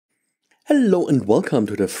Hello and welcome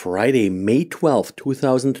to the Friday, May 12th,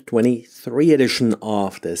 2023 edition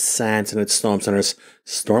of the SANS and its Storm Center's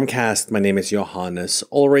Stormcast. My name is Johannes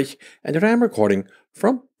Ulrich and today I'm recording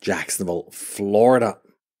from Jacksonville, Florida.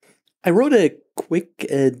 I wrote a quick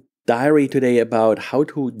diary today about how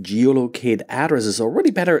to geolocate addresses, or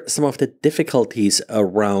really better, some of the difficulties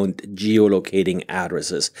around geolocating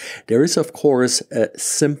addresses. There is, of course, a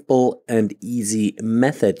simple and easy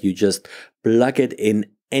method. You just plug it in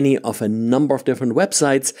any of a number of different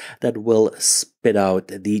websites that will spit out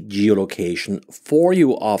the geolocation for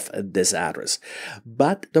you of this address.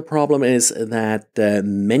 But the problem is that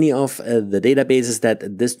many of the databases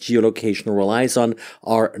that this geolocation relies on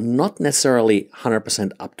are not necessarily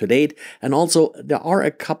 100% up to date. And also there are a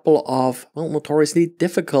couple of notoriously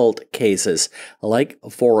difficult cases, like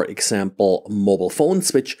for example, mobile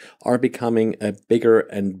phones, which are becoming a bigger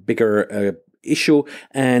and bigger issue,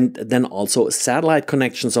 and then also satellite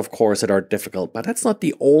connections, of course, that are difficult. But that's not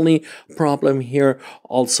the only problem here.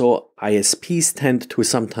 Also, ISPs tend to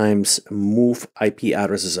sometimes move IP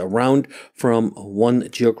addresses around from one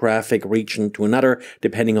geographic region to another,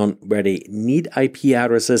 depending on where they need IP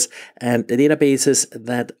addresses, and the databases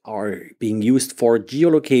that are being used for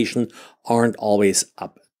geolocation aren't always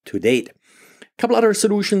up to date. A couple other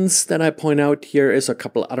solutions that I point out here is a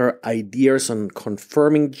couple other ideas on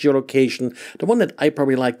confirming geolocation. The one that I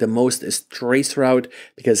probably like the most is traceroute,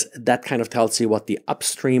 because that kind of tells you what the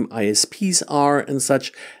upstream ISPs are and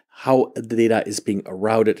such, how the data is being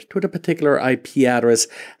routed to the particular IP address,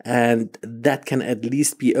 and that can at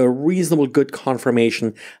least be a reasonable good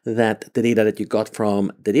confirmation that the data that you got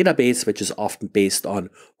from the database, which is often based on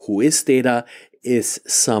whois data, is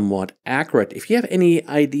somewhat accurate. If you have any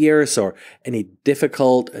ideas or any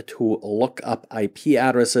difficult to look up IP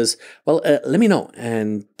addresses, well, let me know.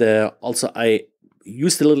 And also I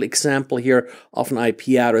used a little example here of an IP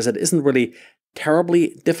address that isn't really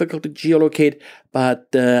terribly difficult to geolocate, but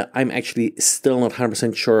I'm actually still not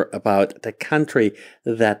 100% sure about the country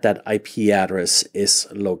that that IP address is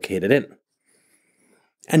located in.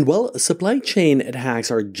 And well, supply chain attacks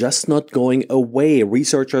are just not going away.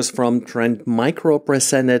 Researchers from Trend Micro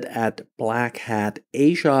presented at Black Hat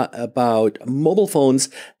Asia about mobile phones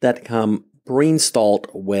that come pre-installed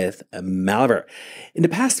with malware. In the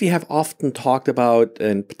past, we have often talked about,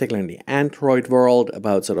 in particular in the Android world,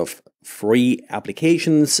 about sort of free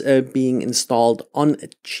applications being installed on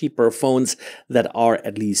cheaper phones that are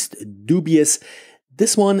at least dubious.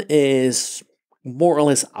 This one is more or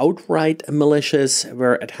less outright malicious,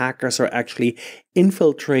 where attackers are actually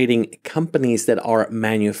infiltrating companies that are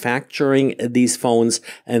manufacturing these phones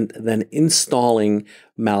and then installing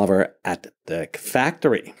malware at the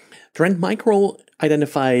factory. Trend Micro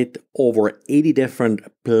identified over 80 different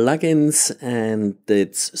plugins, and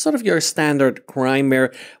it's sort of your standard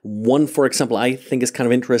crimeware. One, for example, I think is kind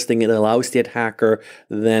of interesting. It allows the attacker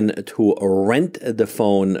then to rent the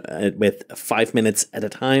phone with 5 minutes at a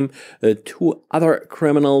time to other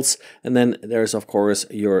criminals. And then there's, of course,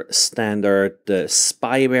 your standard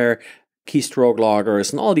spyware, keystroke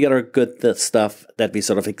loggers, and all the other good stuff that we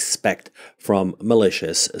sort of expect from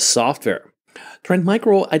malicious software. Trend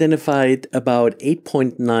Micro identified about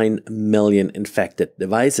 8.9 million infected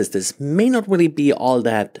devices. This may not really be all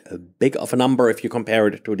that big of a number if you compare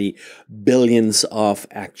it to the billions of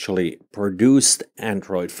actually produced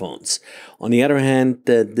Android phones. On the other hand,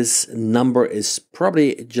 this number is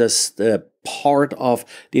probably just part of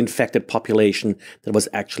the infected population that was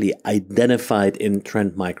actually identified in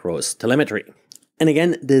Trend Micro's telemetry. And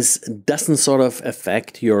again, this doesn't sort of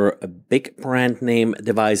affect your big brand name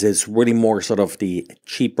devices, really more sort of the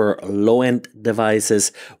cheaper low-end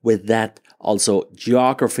devices. With that, also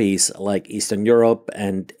geographies like Eastern Europe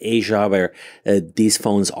and Asia, where these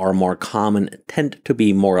phones are more common, tend to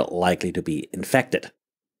be more likely to be infected.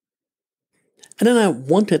 And then I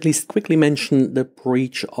want to at least quickly mention the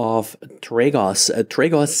breach of Dragos.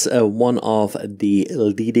 Dragos, one of the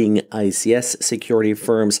leading ICS security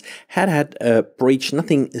firms, had a breach,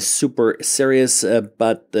 nothing super serious,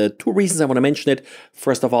 but two reasons I want to mention it.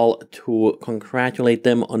 First of all, to congratulate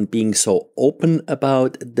them on being so open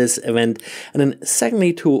about this event. And then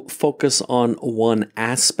secondly, to focus on one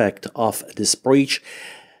aspect of this breach.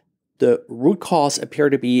 The root cause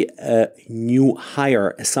appeared to be a new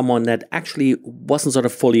hire, someone that actually wasn't sort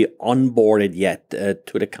of fully onboarded yet to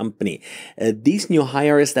the company. These new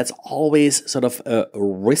hires, that's always sort of a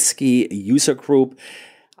risky user group.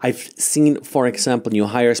 I've seen, for example, new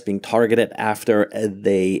hires being targeted after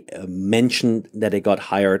they mentioned that they got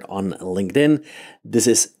hired on LinkedIn. This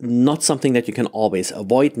is not something that you can always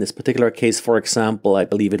avoid. In this particular case, for example, I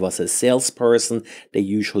believe it was a salesperson. They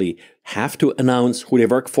usually have to announce who they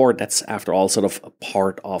work for. That's, after all, sort of a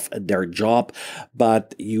part of their job.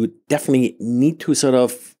 But you definitely need to sort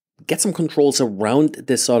of get some controls around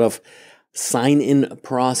this sort of sign-in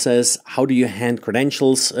process. How do you hand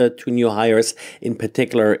credentials to new hires, in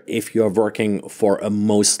particular if you're working for a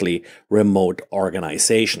mostly remote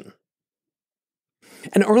organization?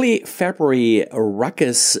 In early February,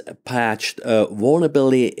 Ruckus patched a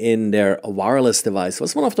vulnerability in their wireless device. It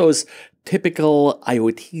was one of those typical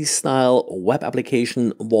IoT-style web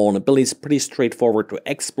application vulnerabilities, pretty straightforward to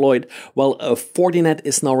exploit. Well, Fortinet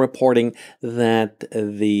is now reporting that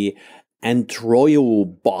the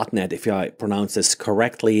AndoryuBot, if I pronounce this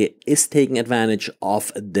correctly, is taking advantage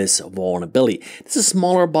of this vulnerability. This is a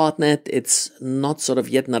smaller botnet. It's not sort of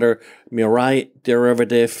yet another Mirai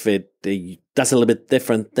derivative. It does a little bit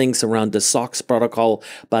different things around the SOX protocol,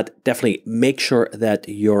 but definitely make sure that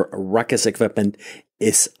your Ruckus equipment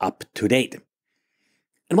is up to date.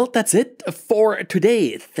 And well, that's it for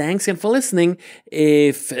today. Thanks again for listening.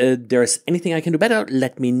 If there's anything I can do better,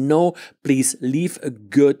 let me know. Please leave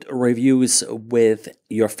good reviews with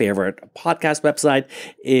your favorite podcast website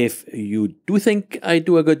if you do think I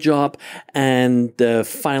do a good job. And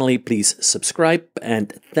finally, please subscribe.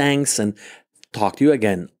 And thanks, and talk to you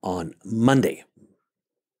again on Monday.